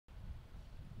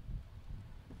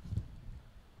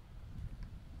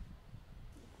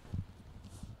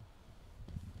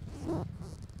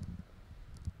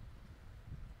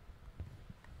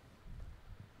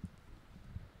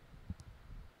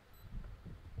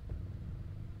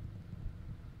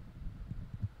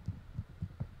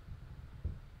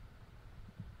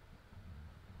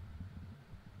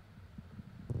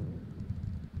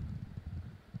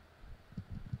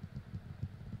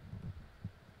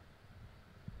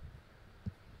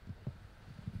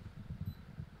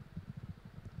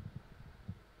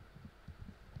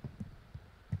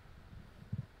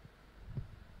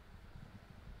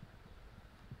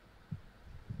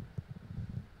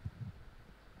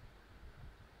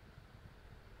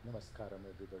Namaskaram,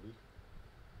 everybody.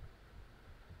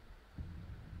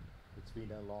 It's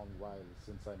been a long while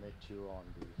since I met you on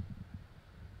the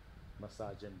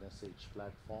massage and message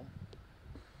platform,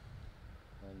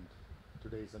 and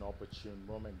today is an opportune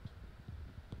moment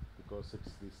because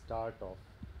it's the start of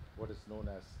what is known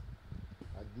as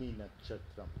Agni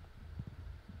nakśatram.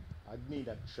 Agni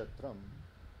nakśatram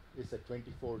is a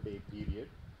 24-day period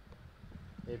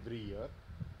every year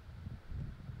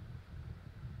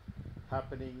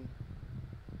happening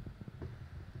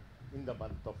in the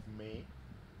month of May,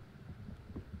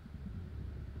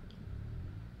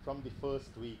 from the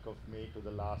first week of May to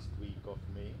the last week of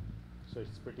May. So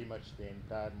it's pretty much the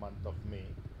entire month of May,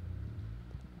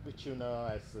 which you know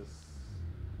as this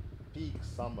peak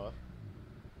summer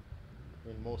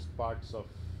in most parts of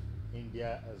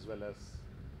India as well as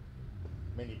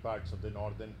many parts of the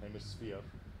northern hemisphere,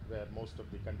 where most of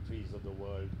the countries of the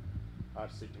world are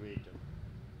situated.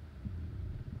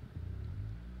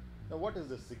 Now, what is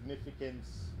the significance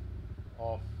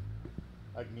of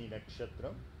Agni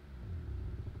Nakshatram,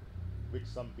 which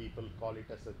some people call it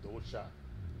as a dosha?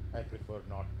 I prefer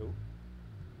not to.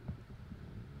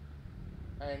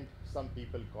 And some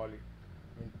people call it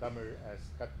in Tamil as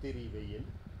Kattiri Veyil,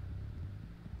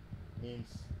 means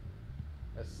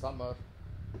a summer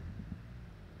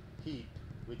heat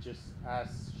which is as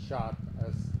sharp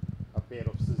as a pair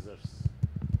of scissors.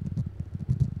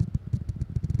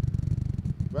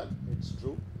 Well, it's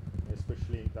true,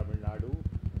 especially in Tamil Nadu,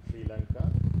 Sri Lanka,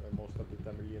 where most of the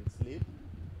Tamilians live.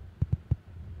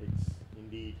 It's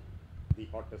indeed the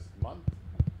hottest month,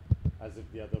 as if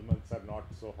the other months are not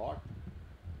so hot.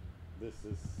 This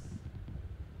is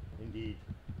indeed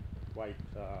quite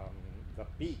the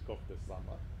peak of the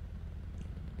summer.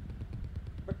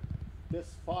 But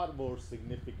there's far more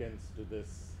significance to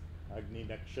this Agni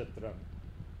Nakshatram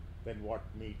than what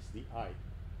meets the eye.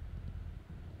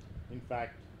 In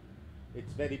fact,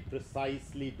 it's very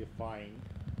precisely defined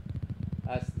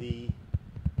as the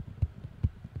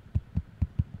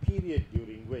period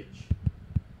during which,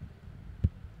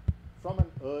 from an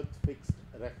Earth-fixed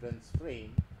reference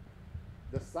frame,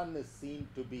 the sun is seen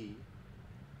to be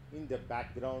in the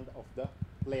background of the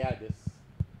Pleiades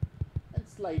and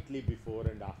slightly before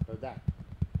and after that.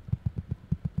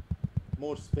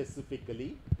 More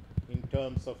specifically, in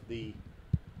terms of the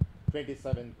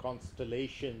 27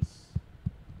 constellations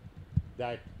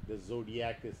that the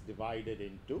zodiac is divided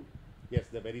into. Yes,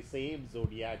 the very same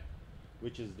zodiac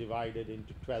which is divided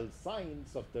into 12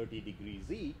 signs of 30 degrees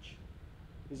each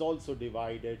is also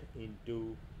divided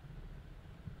into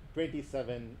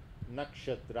 27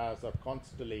 nakshatras or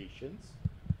constellations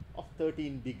of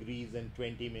 13 degrees and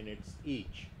 20 minutes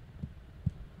each.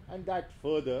 And that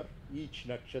further, each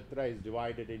nakshatra is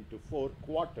divided into 4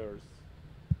 quarters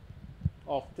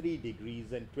of 3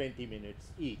 degrees and 20 minutes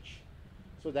each,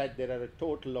 so that there are a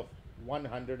total of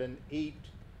 108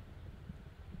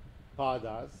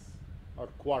 pādās or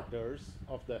quarters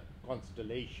of the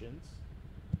constellations,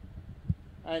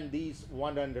 and these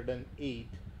 108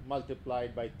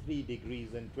 multiplied by 3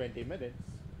 degrees and 20 minutes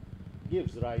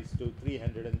gives rise to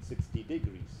 360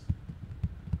 degrees.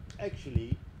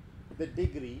 Actually, the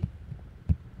degree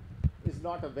is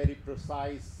not a very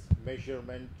precise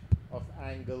measurement of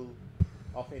angle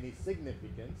of any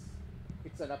significance.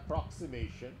 It's an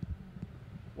approximation.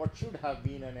 What should have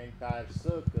been an entire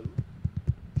circle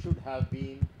should have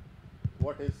been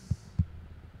what is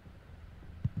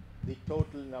the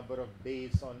total number of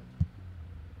days on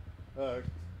Earth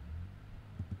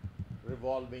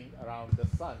revolving around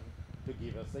the sun to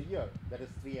give us a year. That is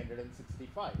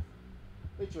 365,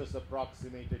 which was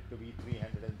approximated to be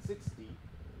 360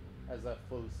 as a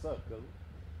full circle,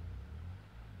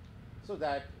 so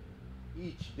that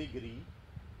each degree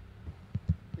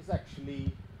is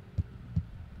actually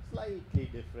slightly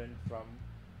different from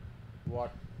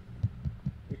what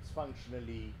it's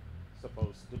functionally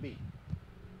supposed to be.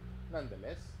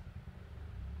 Nonetheless,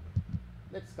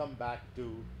 let's come back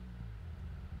to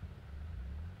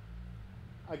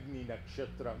Agni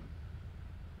Nakshatram.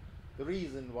 The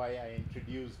reason why I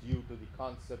introduced you to the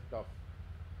concept of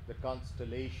the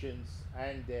constellations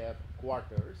and their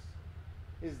quarters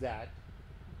is that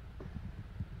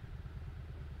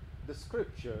the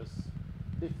scriptures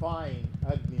define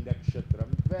Agni Nakshatram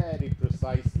very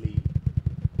precisely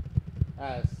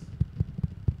as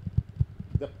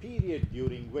the period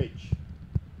during which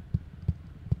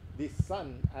the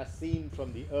sun, as seen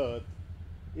from the earth,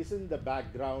 is in the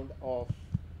background of,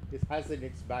 it has in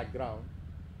its background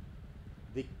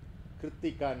the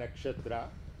Kritika Nakshatra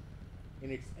in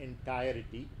its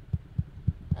entirety,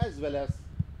 as well as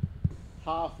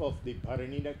half of the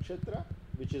Bharani Nakshatra,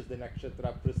 which is the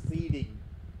nakshatra preceding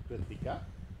Kritika,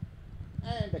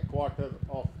 and a quarter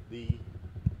of the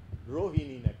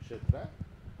Rohini nakshatra,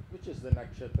 which is the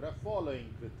nakshatra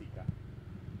following Kritika.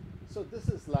 So this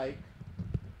is like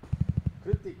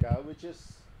Kritika, which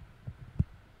is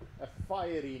a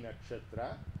fiery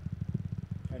nakshatra,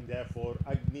 and therefore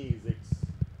Agni is its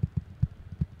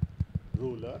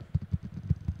ruler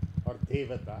or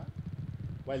devata,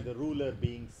 while the ruler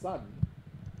being sun,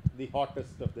 the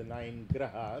hottest of the 9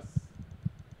 grahas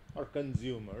or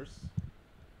consumers.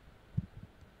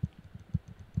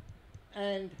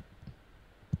 And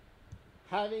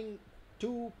having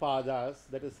 2 padas,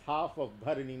 that is half of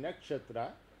Bharani nakshatra,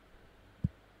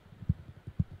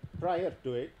 prior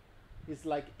to it is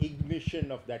like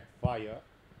ignition of that fire,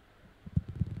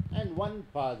 and 1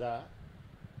 pada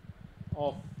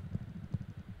of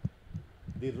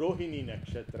the Rohini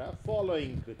nakshatra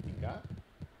following Kritika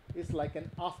is like an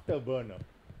afterburner.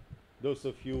 Those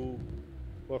of you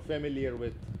who are familiar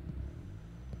with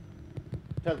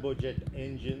turbojet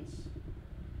engines,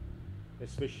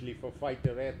 especially for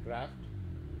fighter aircraft,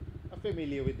 are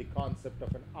familiar with the concept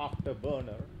of an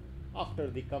afterburner after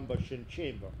the combustion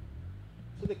chamber.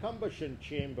 So the combustion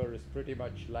chamber is pretty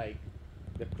much like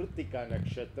the Kritika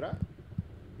nakshatra.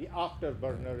 The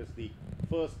afterburner is the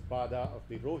first pada of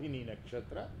the Rohini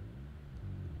nakshatra.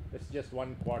 It's just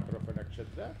 1/4 of a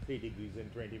nakshatra, 3 degrees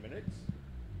and 20 minutes.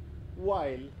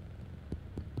 While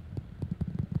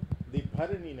the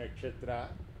Bharani nakshatra,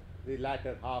 the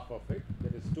latter half of it,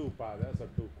 that is 2 padas or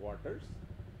 2 quarters,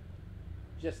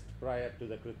 just prior to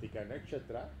the Kritika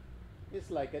nakshatra, is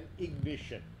like an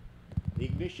ignition.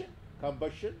 Ignition,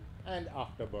 combustion, and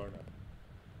afterburner.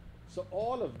 So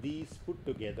all of these put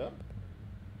together,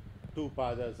 2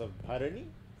 padas of Bharani,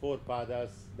 4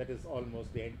 padas, that is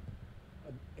almost the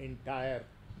entire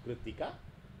Kritika,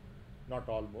 not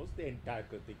almost, the entire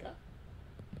Kritika,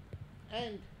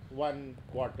 and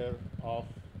 1/4 of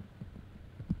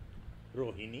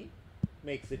Rohini,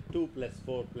 makes it 2 plus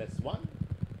 4 plus 1,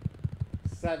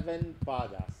 7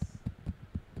 padas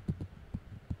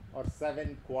or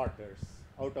 7 quarters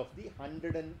out of the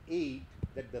 108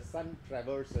 that the sun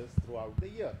traverses throughout the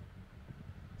year.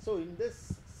 So in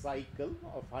this cycle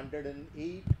of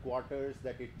 108 quarters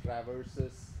that it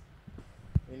traverses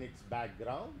in its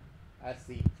background, as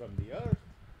seen from the earth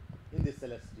in the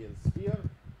celestial sphere,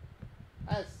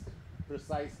 as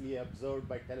precisely observed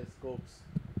by telescopes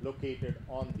located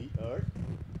on the earth,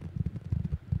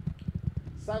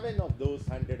 7 of those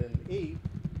 108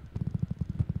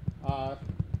 are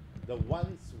the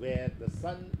ones where the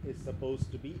sun is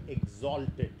supposed to be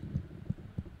exalted.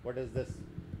 What does this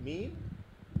mean?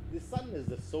 The sun is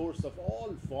the source of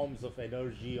all forms of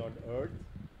energy on earth,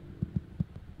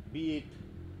 be it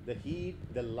the heat,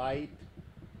 the light,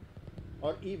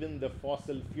 or even the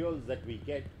fossil fuels that we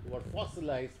get were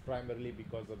fossilized primarily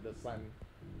because of the sun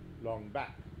long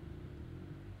back.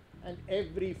 And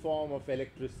every form of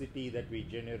electricity that we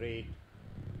generate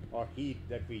or heat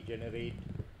that we generate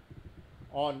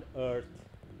on earth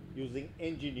using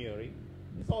engineering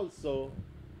is also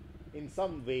in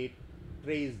some way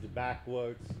traced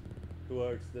backwards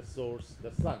towards the source,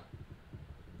 the sun.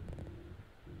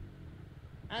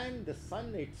 And the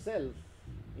sun itself,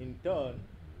 in turn,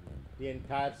 the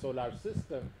entire solar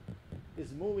system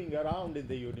is moving around in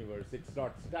the universe. It's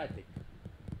not static.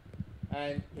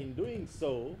 And in doing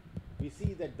so, we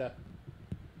see that the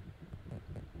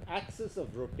axis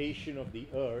of rotation of the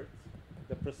earth,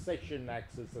 the precession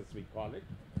axis as we call it,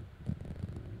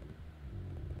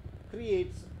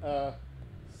 creates a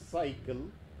cycle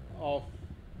of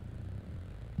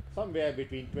somewhere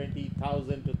between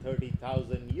 20,000 to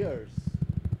 30,000 years.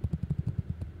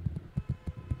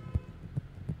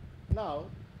 Now,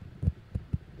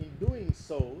 in doing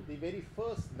so, the very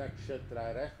first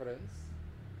nakshatra reference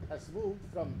has moved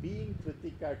from being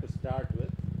Kritika to start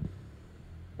with,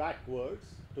 backwards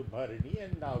to Bharani,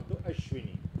 and now to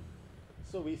Ashwini.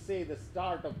 So we say the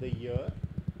start of the year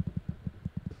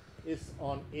is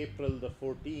on April the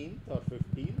 14th or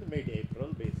 15th,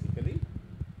 mid-April basically,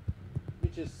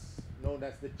 which is known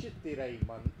as the Chittirai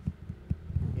month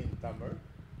in Tamil,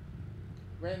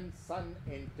 when sun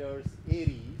enters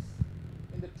Aries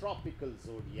in the tropical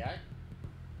zodiac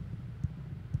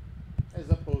as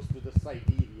opposed to the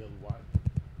sidereal one.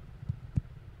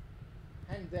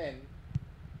 And then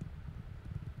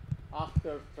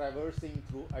after traversing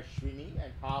through Ashwini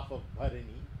and half of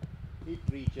Bharani, it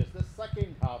reaches the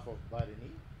second half of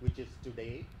Bharani, which is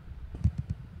today,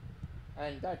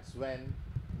 and that's when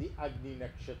the Agni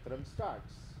nakshatram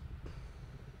starts.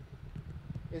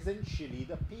 Essentially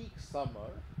the peak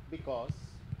summer, because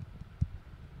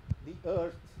the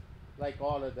earth, like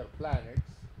all other planets,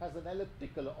 has an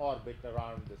elliptical orbit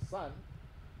around the sun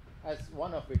as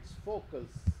one of its foci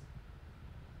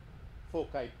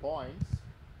points,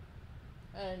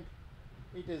 and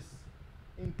it is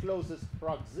in closest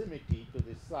proximity to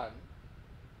the sun,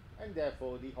 and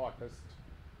therefore the hottest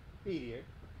period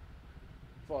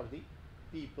for the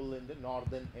people in the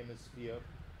northern hemisphere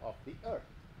of the earth,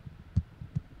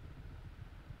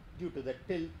 due to the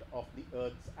tilt of the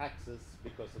earth's axis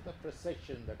because of the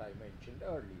precession that I mentioned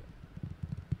earlier.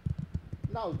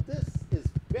 Now this is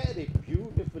very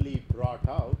beautifully brought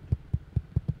out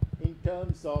in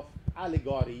terms of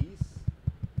allegories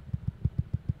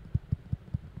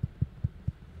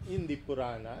in the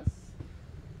Puranas.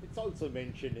 It's also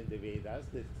mentioned in the Vedas,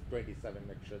 the 27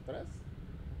 nakshatras.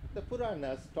 The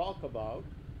Puranas talk about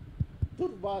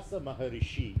Durvasa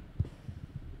Maharishi,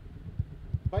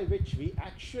 by which we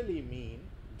actually mean,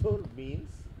 Dur means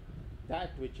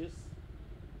that which is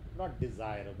not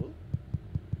desirable,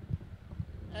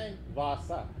 and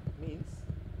Vasa means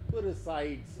who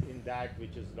resides in that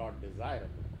which is not desirable.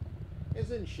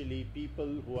 Essentially,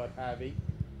 people who are having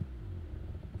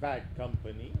bad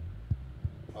company,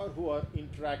 or who are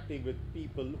interacting with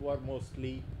people who are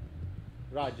mostly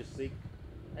Rajasic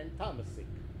and Tamasic.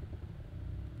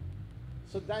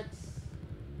 So that's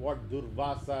what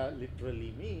Durvasa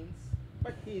literally means,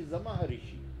 but he is a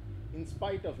Maharishi. In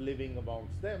spite of living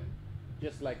amongst them,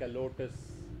 just like a lotus,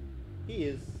 he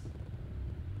is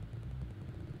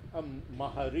a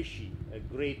Maharishi, a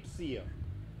great seer.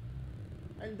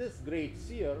 And this great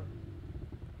seer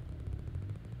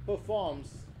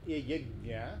performs a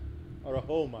yajna or a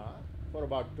homa for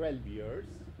about 12 years,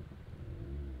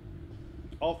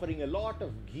 offering a lot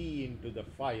of ghee into the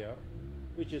fire,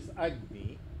 which is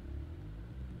Agni.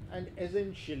 And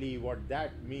essentially what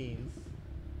that means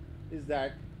is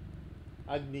that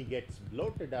Agni gets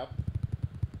bloated up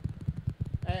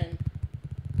and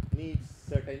needs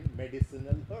certain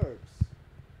medicinal herbs.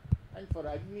 And for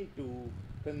Agni to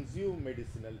consume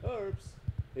medicinal herbs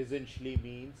essentially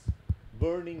means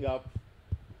burning up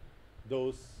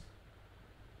those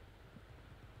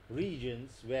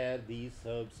regions where these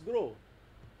herbs grow,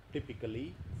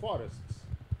 typically forests.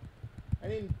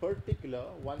 And in particular,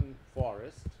 one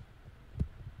forest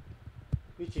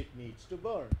which it needs to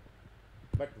burn.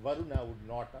 But Varuna would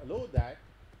not allow that,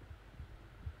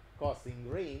 causing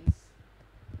rains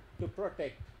to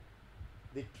protect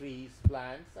the trees,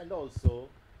 plants, and also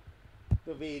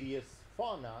the various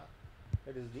fauna,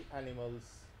 that is the animals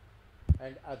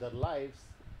and other lives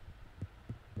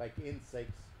like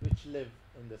insects which live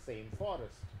in the same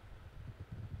forest.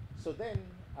 So then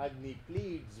Agni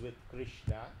pleads with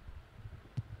Krishna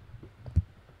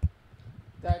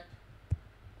that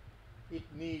it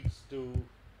needs to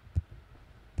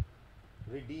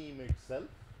redeem itself,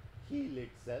 heal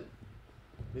itself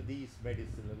with these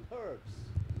medicinal herbs.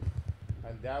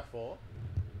 And therefore,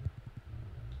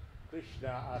 Krishna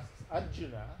asks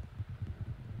Arjuna,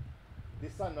 the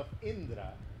son of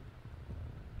Indra,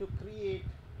 to create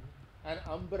an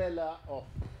umbrella of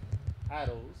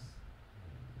arrows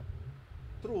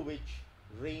through which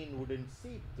rain wouldn't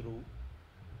seep through,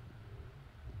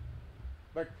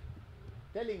 but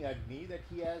telling Agni that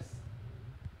he has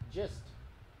just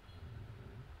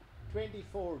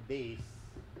 24 days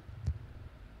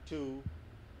to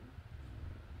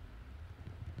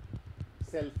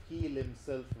self-heal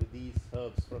himself with these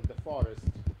herbs from the forest.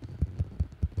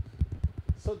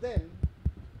 So then,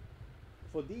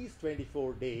 for these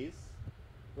 24 days,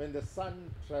 when the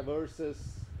sun traverses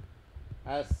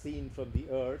as seen from the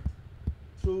earth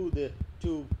through the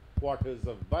 2 quarters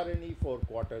of Bharani, 4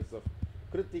 quarters of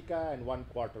Kritika, and 1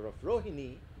 quarter of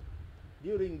Rohini,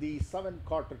 during the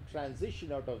 7-quarter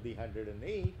transition out of the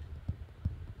 108,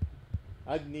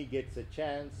 Agni gets a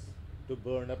chance to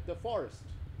burn up the forest.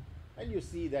 And you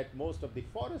see that most of the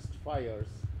forest fires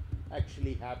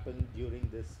actually happen during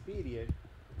this period.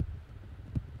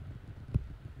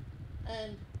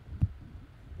 And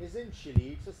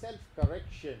essentially, it's a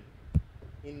self-correction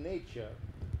in nature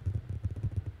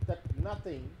that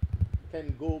nothing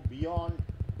can go beyond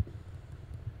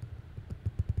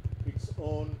its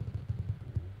own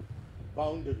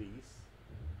boundaries.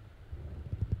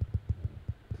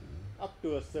 Up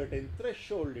to a certain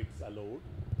threshold it's allowed,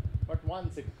 but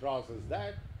once it crosses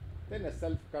that, then a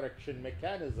self-correction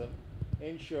mechanism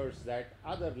ensures that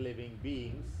other living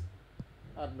beings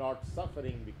are not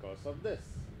suffering because of this.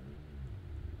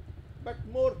 But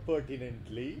more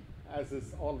pertinently, as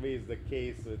is always the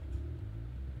case with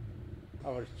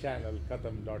our channel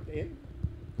Katham.in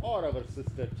or our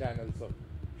sister channels of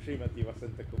Srimati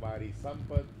Vasanta Kumari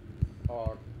Sampath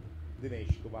or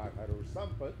Dinesh Kumar Harur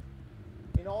Sampath,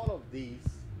 in all of these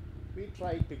we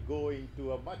try to go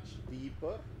into a much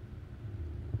deeper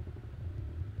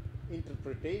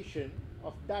interpretation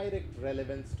of direct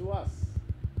relevance to us.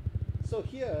 So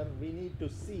here we need to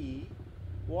see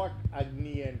what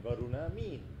Agni and Varuna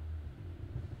mean.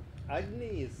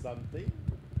 Agni is something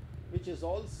which is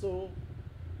also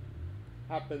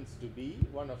happens to be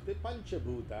one of the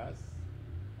Panchabhutas,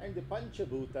 and the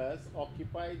Panchabhutas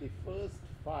occupy the first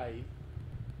 5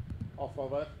 of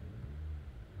our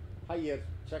higher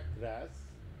chakras,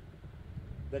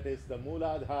 that is the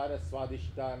Mooladhara,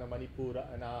 Swadhisthana, Manipura,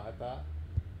 Anahata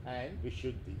and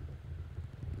Vishuddhi.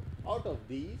 Out of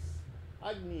these,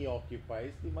 Agni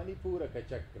occupies the Manipuraka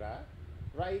chakra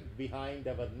right behind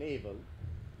our navel,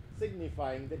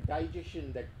 signifying the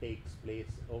digestion that takes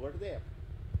place over there.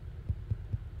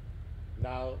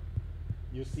 Now,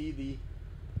 you see the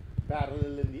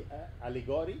parallel in the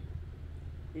allegory.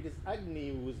 It is Agni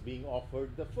who is being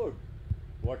offered the food.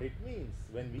 What it means,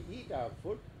 when we eat our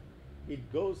food,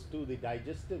 it goes to the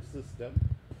digestive system,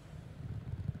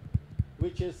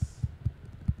 which is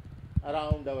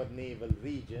around our navel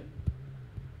region,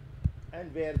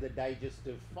 and where the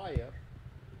digestive fire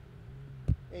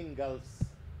engulfs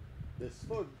this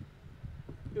food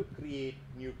to create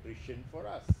nutrition for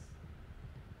us.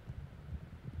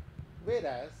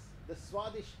 Whereas the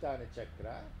Swadhisthana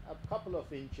chakra, a couple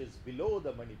of inches below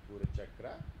the Manipura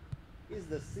chakra, is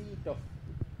the seat of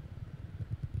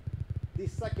the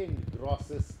second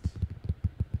grossest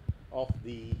of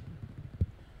the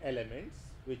elements,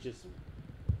 which is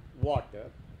water,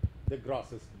 the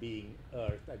grossest being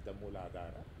earth at the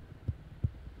Mooladhara,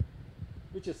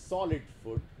 which is solid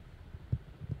food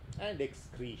and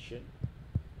excretion,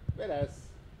 whereas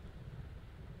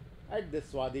at the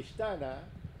Swadhisthana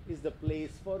is the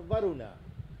place for Varuna,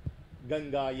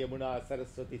 Ganga, Yamuna,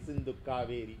 Saraswati, Sindhu,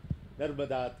 Kaveri,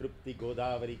 Narmada, Trupti,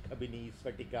 Godavari, Kabini,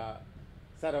 Svatika,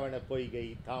 Saravana,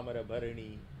 Poigai, Thamara,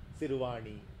 Bharani,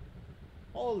 Sirvani,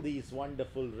 all these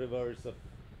wonderful rivers of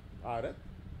Bharat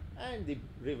and the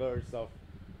rivers of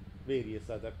various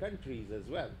other countries as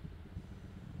well.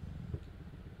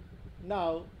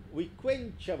 Now, we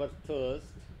quench our thirst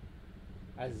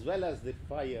as well as the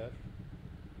fire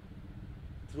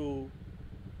through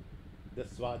the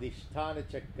Swadhisthana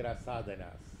chakra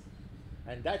sadhanas,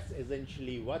 and that's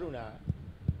essentially Varuna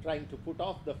trying to put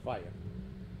off the fire.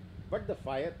 But the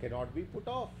fire cannot be put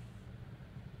off,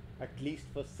 at least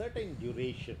for certain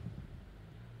duration.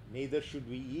 Neither should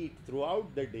we eat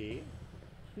throughout the day,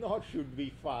 nor should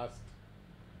we fast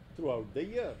throughout the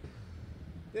year.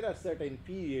 There are certain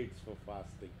periods for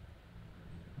fasting.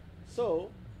 So,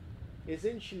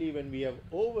 essentially when we have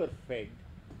overfed,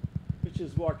 which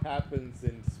is what happens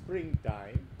in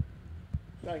springtime,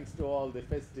 thanks to all the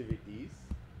festivities,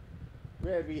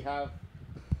 where we have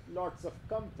lots of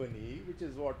company, which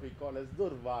is what we call as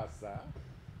Durvasa,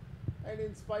 and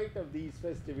in spite of these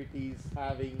festivities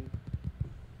having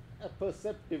a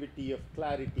perceptivity of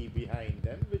clarity behind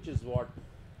them, which is what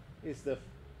is the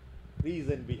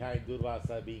reason behind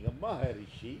Durvasa being a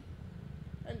Maharishi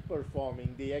and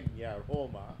performing the Yajna or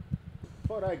Homa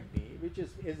for Agni, which is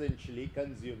essentially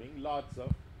consuming lots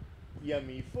of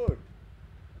yummy food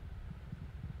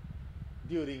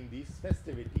during these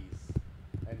festivities.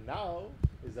 And now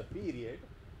is a period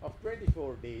of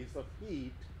 24 days of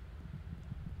heat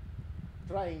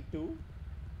trying to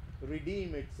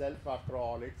redeem itself after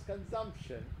all its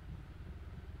consumption.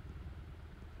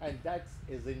 And that's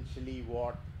essentially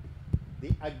what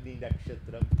the Agni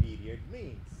nakśatram period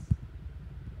means.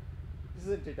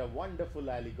 Isn't it a wonderful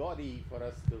allegory for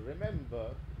us to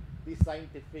remember the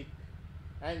scientific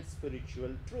and spiritual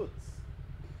truths?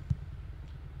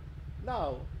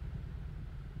 Now,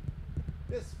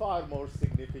 there's far more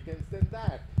significance than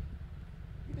that.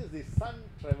 It is the sun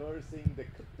traversing the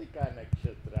Kritika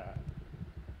nakshatra,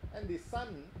 and the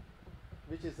sun,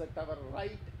 which is at our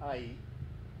right eye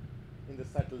in the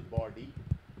subtle body,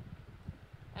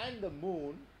 and the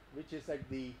moon, which is at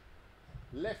the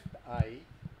left eye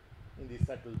in the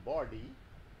subtle body,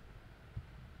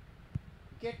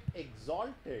 get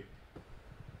exalted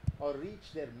or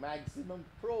reach their maximum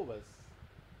prowess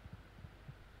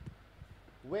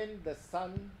when the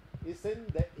sun is in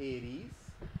the Aries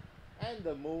and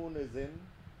the moon is in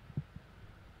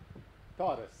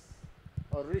Taurus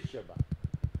or Rishabha,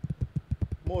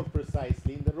 more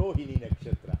precisely in the Rohini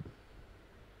nakshatra.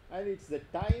 And it's the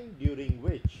time during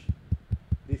which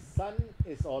the sun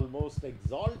is almost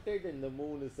exalted and the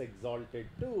moon is exalted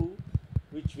too,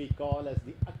 which we call as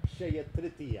the akśaya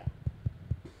tritiya,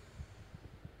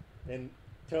 a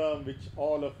term which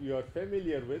all of you are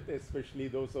familiar with, especially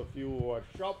those of you who are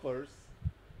shoppers,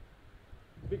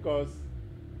 because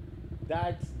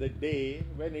that's the day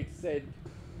when it's said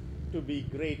to be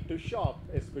great to shop,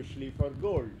 especially for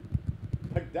gold.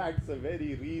 But that's a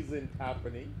very recent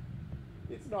happening.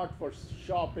 It's not for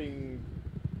shopping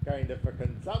kind of a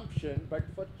consumption, but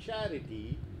for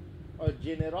charity or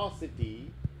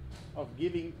generosity of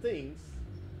giving things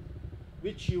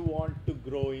which you want to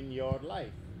grow in your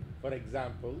life. For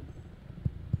example,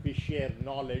 we share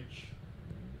knowledge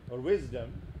or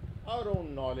wisdom, our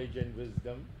own knowledge and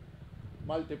wisdom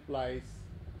multiplies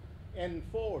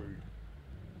n-fold.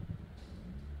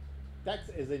 That's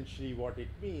essentially what it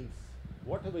means.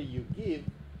 Whatever you give,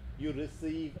 you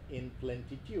receive in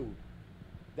plenitude.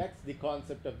 That's the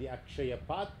concept of the akśaya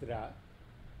pātrā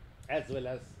as well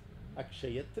as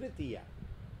akśaya tritiya.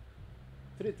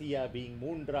 Tritiya being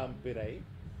Moondram Pirai,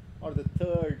 or the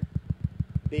third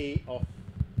day of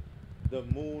the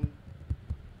moon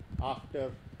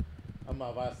after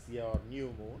Amavasya or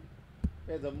new moon,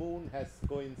 where the moon has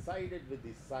coincided with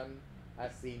the sun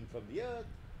as seen from the earth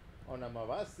on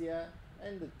Amavasya,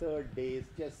 and the third day is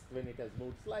just when it has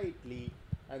moved slightly,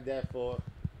 and therefore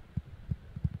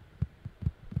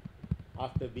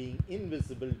after being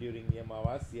invisible during the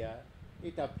Amavasya,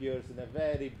 it appears in a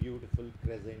very beautiful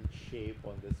crescent shape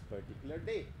on this particular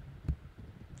day.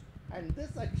 And this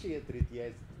Akshaya Tritiya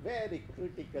is very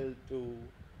critical to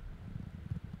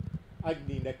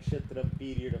Agni nakśatram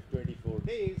period of 24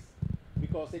 days,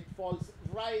 because it falls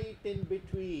right in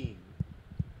between.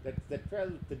 That's the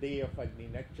 12th day of Agni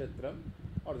nakśatram,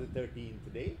 or the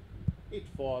 13th day. It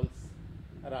falls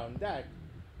around that.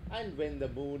 And when the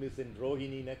moon is in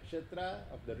Rohini nakshatra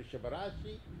of the Rishabha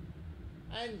Rashi,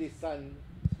 and the sun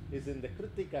is in the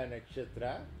Kritika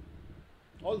nakshatra,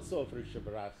 also of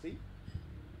Rishabha Rashi,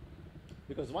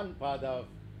 because one pada of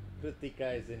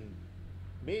Kritika is in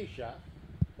Mesha,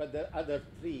 but the other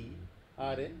three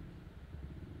are in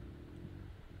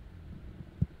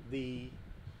the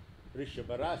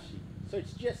Rishabha Rashi. So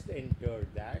it's just entered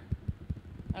that,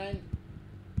 and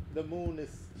the moon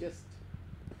is just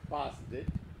past it.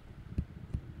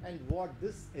 And what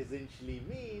this essentially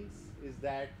means is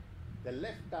that the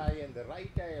left eye and the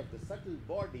right eye of the subtle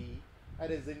body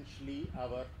are essentially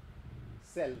our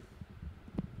self,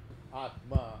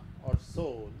 Atma or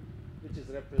soul, which is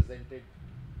represented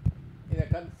in a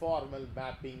conformal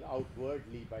mapping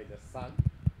outwardly by the sun,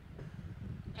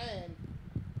 and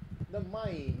the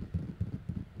mind,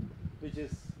 which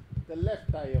is the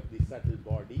left eye of the subtle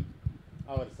body,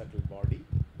 our subtle body,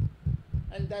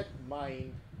 and that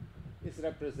mind is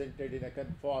represented in a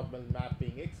conformal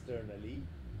mapping externally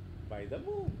by the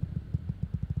moon.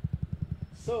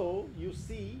 So you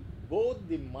see, both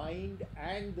the mind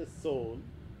and the soul,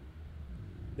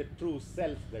 the true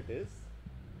self that is,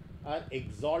 are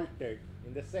exalted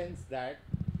in the sense that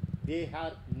they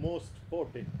are most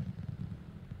potent.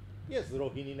 Yes,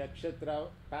 Rohini nakshatra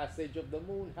passage of the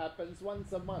moon happens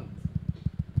once a month,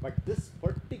 but this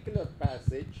particular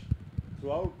passage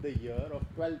throughout the year of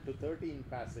 12 to 13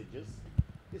 passages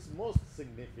is most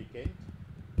significant,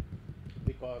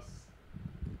 because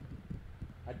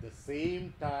at the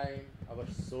same time our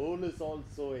soul is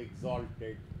also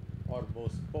exalted or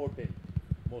most potent,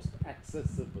 most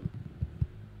accessible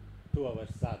to our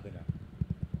sadhana.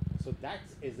 So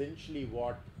that's essentially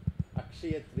what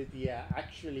Akshaya Tritiya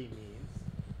actually means,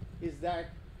 is that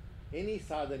any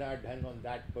sadhana done on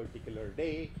that particular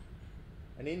day,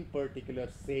 and in particular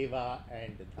seva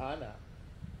and dhana,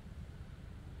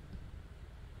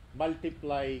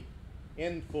 multiply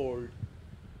n-fold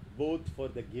both for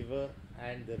the giver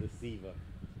and the receiver.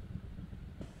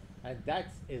 And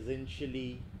that's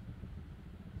essentially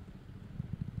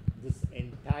this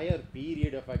entire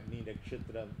period of Agni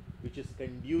Nakshatram, which is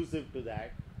conducive to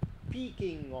that,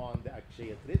 peaking on the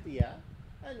Akshaya Tritiya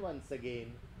and once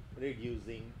again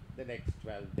reducing the next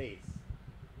 12 days.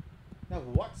 Now,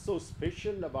 what's so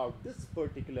special about this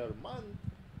particular month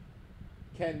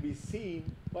can be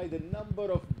seen by the number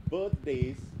of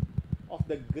birthdays of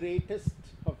the greatest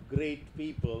of great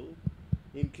people,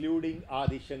 including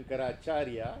Adi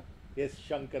Shankaracharya. Yes,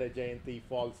 Shankara Jayanti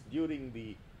falls during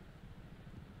the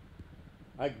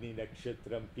Agni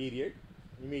Nakshatram period,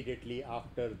 immediately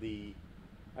after the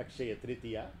Akshaya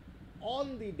Tritiya.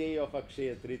 On the day of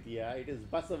Akshaya Tritiya, it is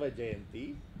Basava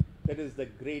Jayanti, that is the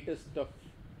greatest of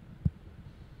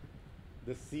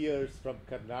the seers from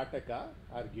Karnataka,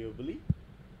 arguably.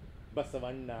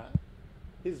 Basavanna,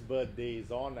 his birthday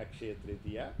is on Akshaya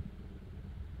Tritiya.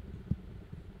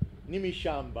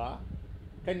 Nimishamba,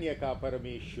 Kanyaka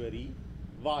Parameshwari,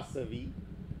 Vasavi,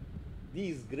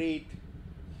 these great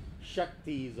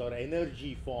Shaktis or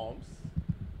energy forms,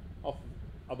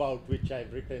 about which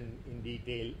I've written in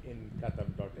detail in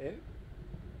katham.in,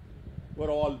 were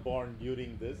all born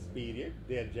during this period.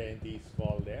 Their Jayantis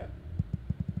fall there.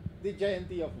 The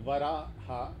Jayanti of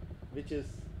Varaha, which is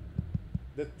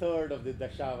the third of the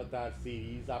Dashavatar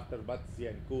series after Matsya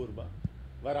and Kurma,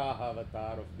 Varaha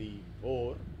avatar of the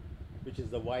boar, which is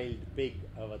the wild pig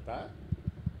avatar,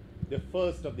 the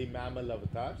first of the mammal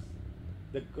avatars,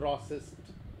 the grossest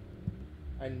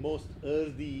and most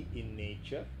earthy in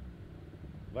nature.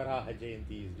 Varaha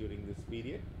Jayanti is during this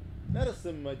period.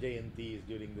 Narasimha Jayanti is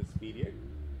during this period.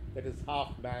 That is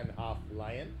half man, half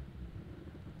lion.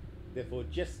 Therefore,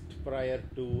 just prior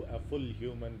to a full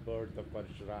human birth of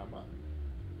Parshurama.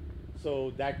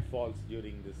 So that falls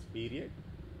during this period.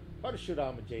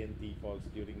 Parshurama Jayanti falls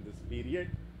during this period,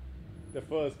 the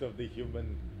first of the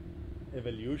human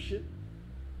evolution.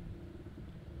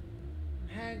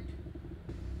 And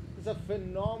there's a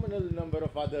phenomenal number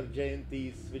of other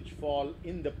Jayantis which fall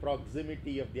in the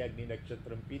proximity of the Agni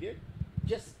Nakshatram period.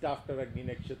 Just after Agni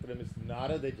Nakshatram is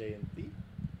Narada Jayanti.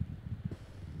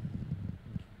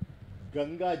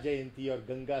 Ganga Jayanti or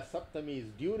Ganga Saptami is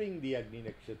during the Agni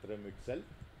Nakshatram itself.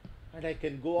 And I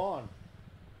can go on.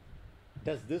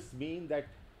 Does this mean that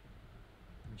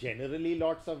generally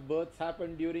lots of births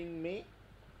happen during May?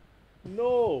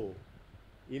 No.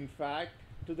 In fact,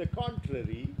 to the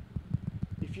contrary,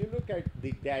 if you look at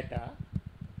the data,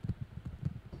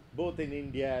 both in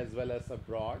India as well as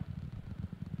abroad,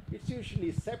 it's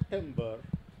usually September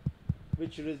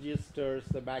which registers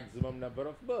the maximum number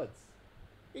of births.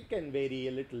 It can vary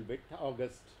a little bit,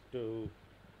 August to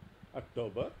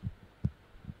October,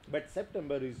 but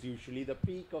September is usually the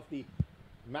peak of the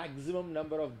maximum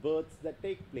number of births that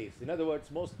take place. In other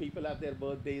words, most people have their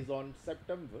birthdays on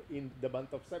September, in the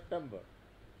month of September,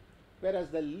 whereas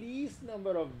the least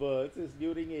number of births is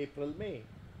during April, May.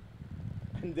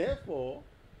 And therefore,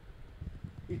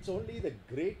 it's only the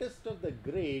greatest of the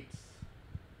greats,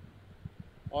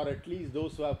 or at least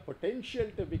those who have potential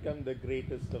to become the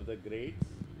greatest of the greats,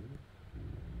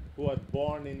 who are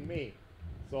born in May.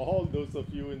 So all those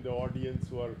of you in the audience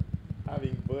who are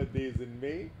having birthdays in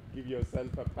May, give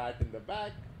yourself a pat in the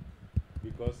back,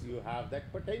 because you have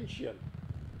that potential.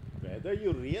 Whether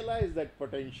you realize that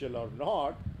potential or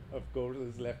not, of course,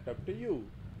 is left up to you.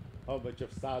 How much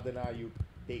of sādhanā you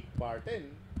take part in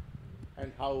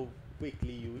and how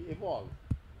quickly you evolve.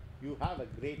 You have a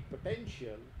great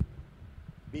potential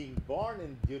being born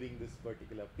in during this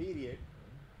particular period,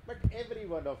 but every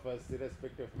one of us,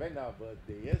 irrespective of when our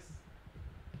birthday is,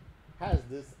 has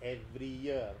this every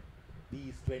year.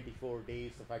 These 24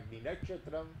 days of Agni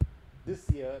Nakshatram, this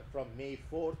year from May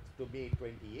 4th to May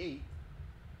 28th,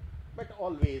 but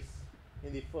always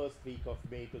in the first week of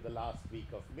May to the last week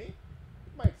of May.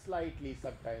 It might slightly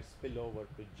sometimes spill over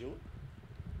to June,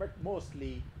 but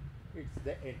mostly it's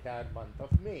the entire month of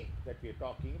May that we are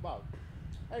talking about.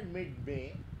 And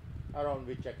mid-May, around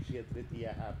which Akshaya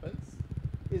Tritiya happens,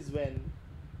 is when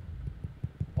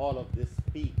all of this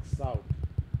peaks out.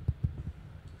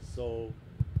 So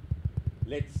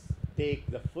let's take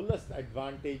the fullest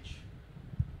advantage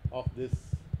of this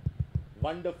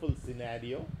wonderful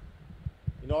scenario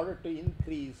in order to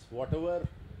increase whatever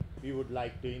we would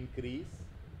like to increase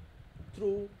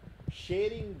through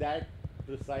sharing that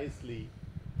precisely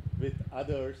with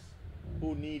others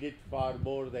who need it far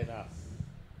more than us.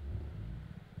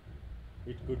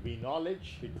 It could be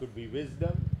knowledge, it could be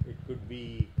wisdom, it could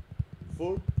be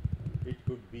food, it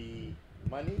could be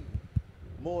money.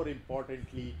 More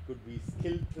importantly, it could be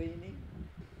skill training,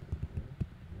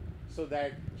 so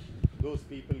that those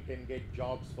people can get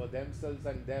jobs for themselves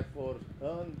and therefore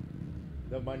earn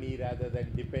the money rather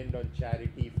than depend on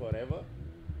charity forever.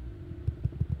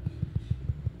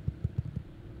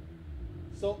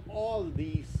 So all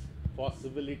these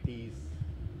possibilities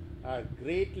are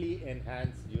greatly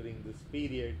enhanced during this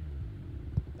period,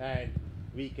 and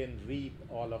we can reap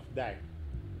all of that.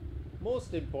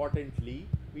 Most importantly,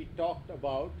 we talked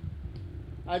about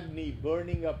Agni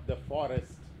burning up the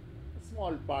forest, a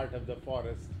small part of the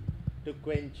forest, to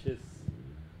quench his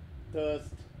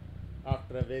thirst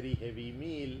after a very heavy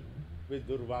meal with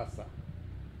Durvasa.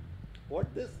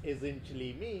 What this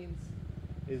essentially means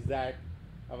is that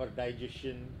our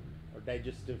digestion or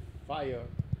digestive fire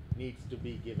needs to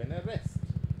be given a rest,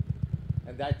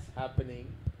 and that's happening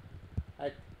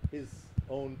at his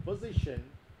own position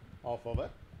of our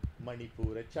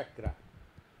Manipura chakra.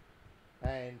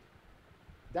 And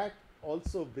that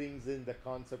also brings in the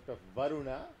concept of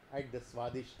Varuna at the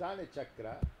Swadhisthana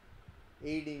chakra,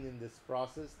 aiding in this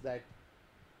process, that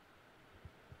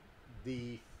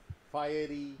the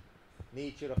fiery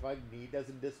nature of Agni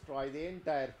doesn't destroy the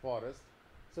entire forest.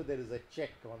 So there is a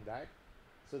check on that,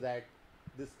 so that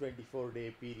this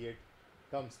 24-day period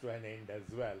comes to an end as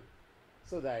well.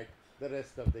 so that the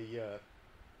rest of the year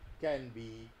can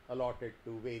be allotted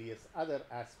to various other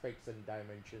aspects and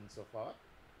dimensions of our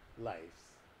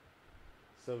lives.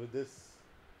 So with this,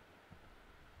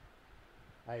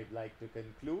 I'd like to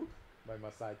conclude. My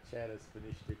massage chair has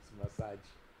finished its massage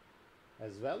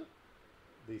as well,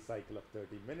 the cycle of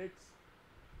 30 minutes.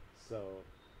 So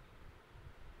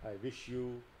I wish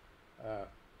you a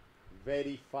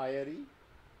very fiery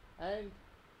and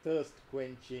thirst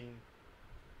quenching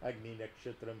Agni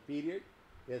nakśatram period.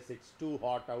 Yes, it's too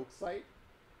hot outside,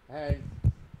 and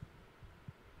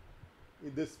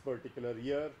in this particular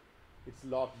year it's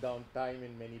lockdown time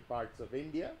in many parts of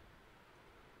India,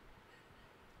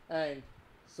 and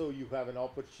so you have an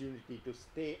opportunity to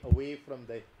stay away from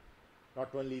the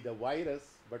not only the virus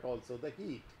but also the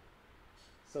heat.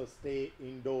 So stay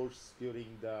indoors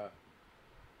during the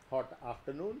hot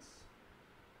afternoons.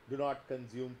 Do not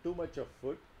consume too much of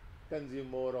food. Consume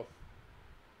more of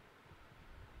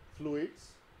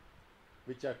fluids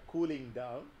which are cooling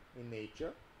down in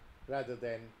nature rather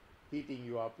than heating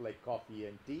you up like coffee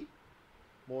and tea.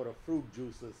 More of fruit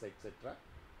juices, etc.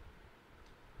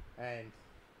 And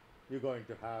you're going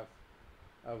to have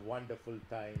a wonderful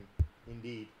time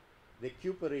indeed,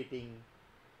 recuperating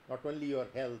not only your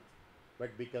health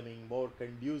but becoming more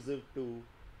conducive to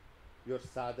your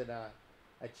sadhana,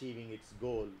 achieving its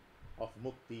goal of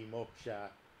mukti, moksha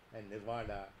and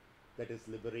nirvana, that is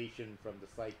liberation from the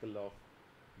cycle of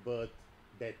birth,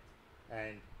 death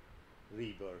and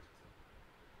rebirth.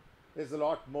 There's a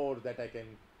lot more that I can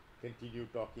continue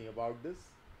talking about this,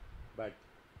 but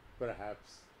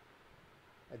perhaps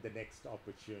at the next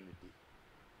opportunity.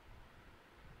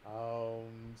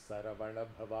 Aum Saravana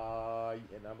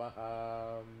Bhavaya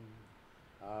Namaha.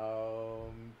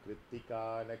 Aum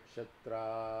Kritika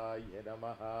Nakshatraya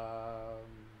Namaha.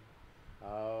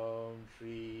 Aum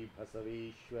Shri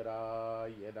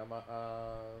Bhasaveshwaraya Namaha.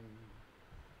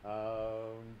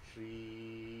 Aum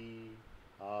Shri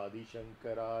Adi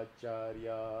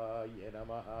Shankaracharya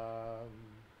Namaha.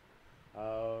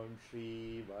 Aum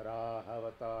Shri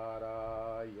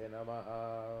Varahavatāraya Namaha.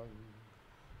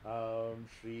 Aum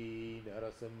Shri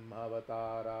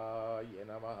Narasimhavatāraya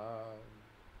Namaha.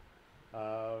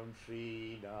 Aum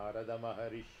Shri Narada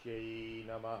Maharishye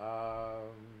Namaha.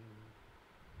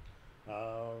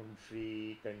 Aum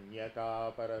Shri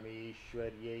Kanyaka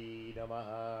Parameshwarye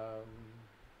Namaha.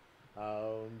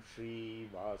 Aum Shri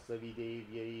Vasavi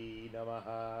Devyai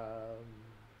Namaha.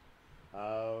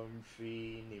 Aum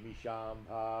Shri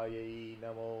Nimishambhayai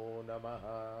Namo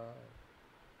Namaha.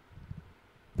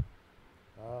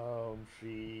 Aum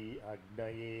Shri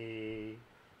Agnaye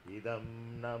Idam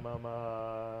Namama.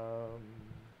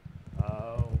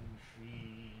 Aum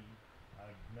Shri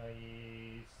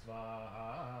Agnaye Svaha.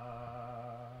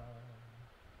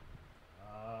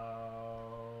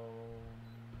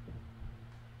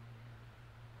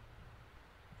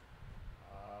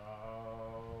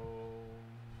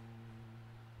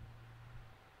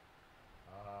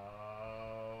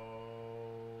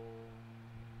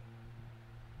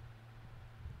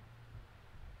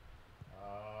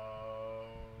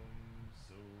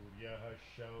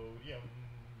 Shauryam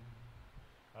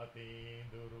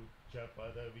Atendurucha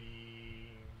Padavi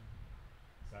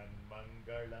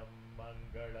Sanmangalam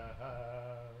Mangalaha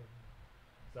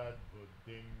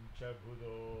Sadbuddhim Cha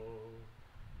Buddho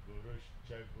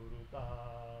Guruscha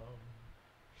Gurutam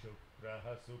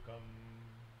Shukraha Sukham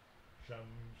Sham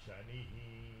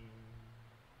Shanihi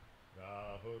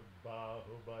Rahur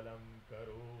Bahubalam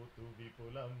Karotu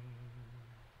Vipulam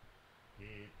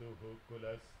Ketuhu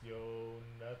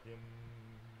Kulastyonatim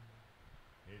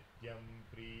Nityam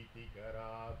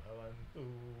Pritikara Bhavantu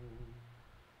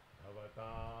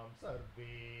Bhavatam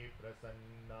Sarve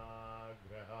Prasanna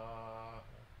Graha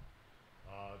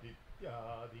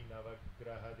Adityadi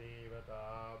Navagraha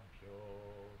Devatabhyo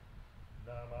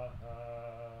Namaha.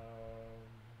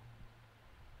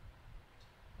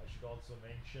 I should also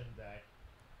mention that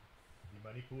the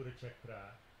Manipura Chakra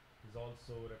is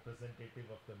also representative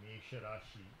of the Mesha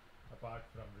Rashi, apart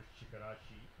from Vrishchika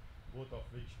Rashi, both of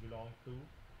which belong to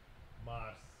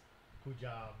Mars,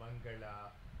 Kuja,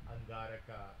 Mangala,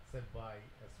 Angaraka, Sebbai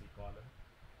as we call him,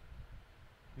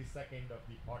 the second of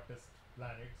the hottest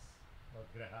planets or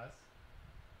grahas,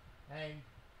 and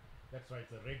that's why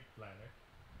it's a red planet,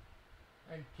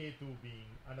 and Ketu being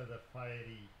another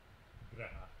fiery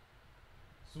graha.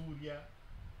 Surya,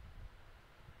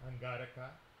 Angaraka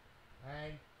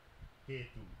and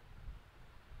Ketu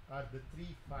are the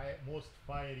three most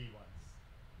fiery ones.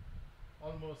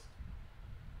 Almost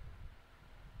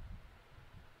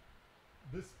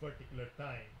this particular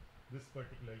time, this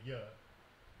particular year,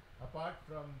 apart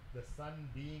from the sun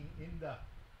being in the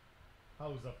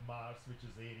house of Mars, which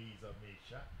is Aries or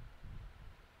Mesha.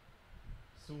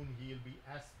 Soon he will be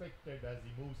aspected as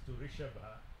he moves to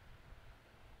Rishabha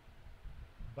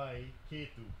by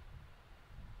Ketu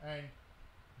and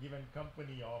given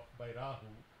company of by Rahu,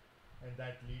 and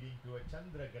that leading to a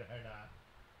Chandra Grahana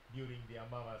during the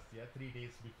Amavasya 3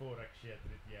 days before Akshaya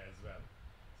Tritiya as well.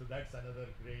 So that's another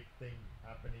great thing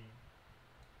happening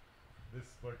this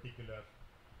particular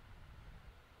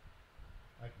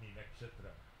Agni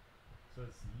nakshatra. So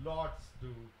it's lots to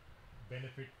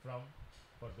benefit from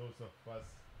for those of us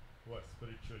who are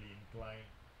spiritually inclined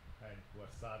and who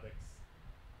are sadhaks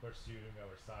pursuing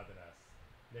our sadhanas.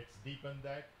 Let's deepen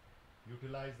that,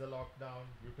 utilize the lockdown,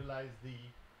 utilize the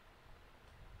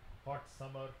hot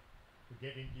summer to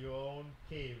get into your own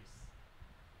caves,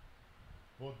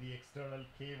 both the external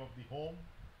cave of the home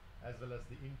as well as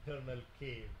the internal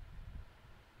cave,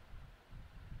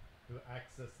 to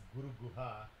access Guru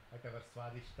Guha at our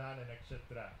Swadhisthana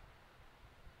nakshatra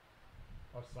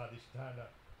or Swadhisthana,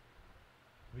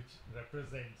 which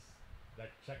represents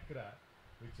that chakra,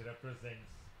 which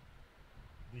represents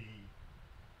the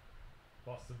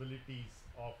possibilities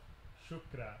of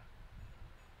Shukra,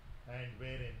 and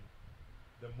wherein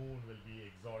the moon will be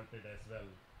exalted as well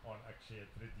on Akshaya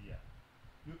Tritiya.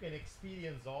 You can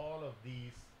experience all of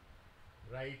these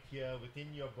right here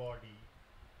within your body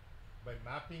by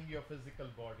mapping your physical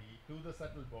body to the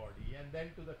subtle body and then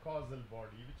to the causal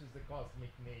body, which is the cosmic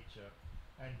nature,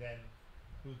 and then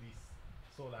to the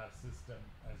solar system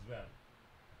as well.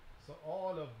 So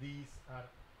all of these are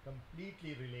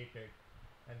completely related,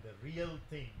 and the real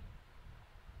thing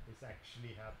is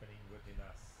actually happening within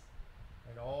us.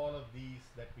 And all of these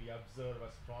that we observe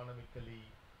astronomically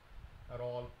are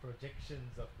all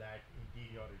projections of that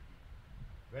interiority.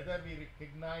 Whether we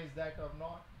recognize that or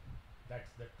not, that's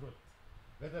the truth.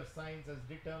 Whether science has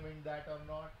determined that or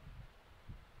not,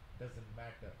 doesn't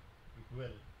matter. It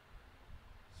will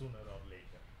sooner or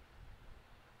later.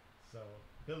 So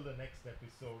till the next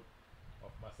episode of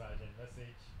Massage and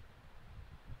Message,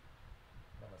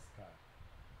 Namaskar.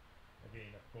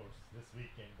 Again, of course, this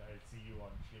weekend I'll see you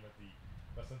on Srimati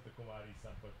Basanta Kumari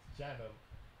Sampath's channel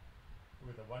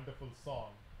with a wonderful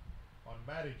song on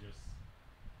marriages,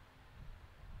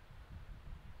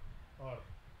 or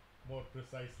more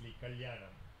precisely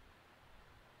Kalyanam.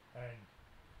 And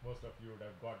most of you would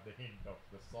have got the hint of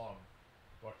the song,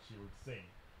 what she would sing.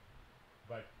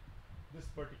 But this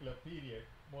particular period,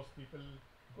 most people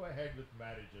go ahead with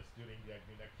marriages during the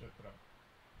Agni Nakshatram,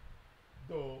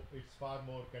 though it's far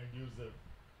more conducive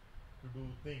to do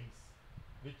things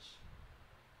which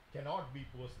cannot be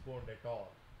postponed at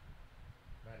all.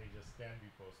 Marriages can be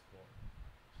postponed.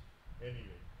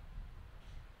 Anyway,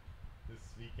 this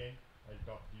weekend I'll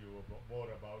talk to you more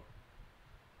about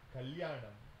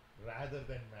Kalyanam rather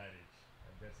than marriage,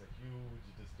 and there's a huge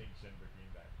distinction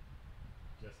between that.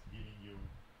 Just giving you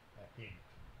a hint.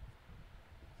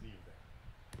 See you then.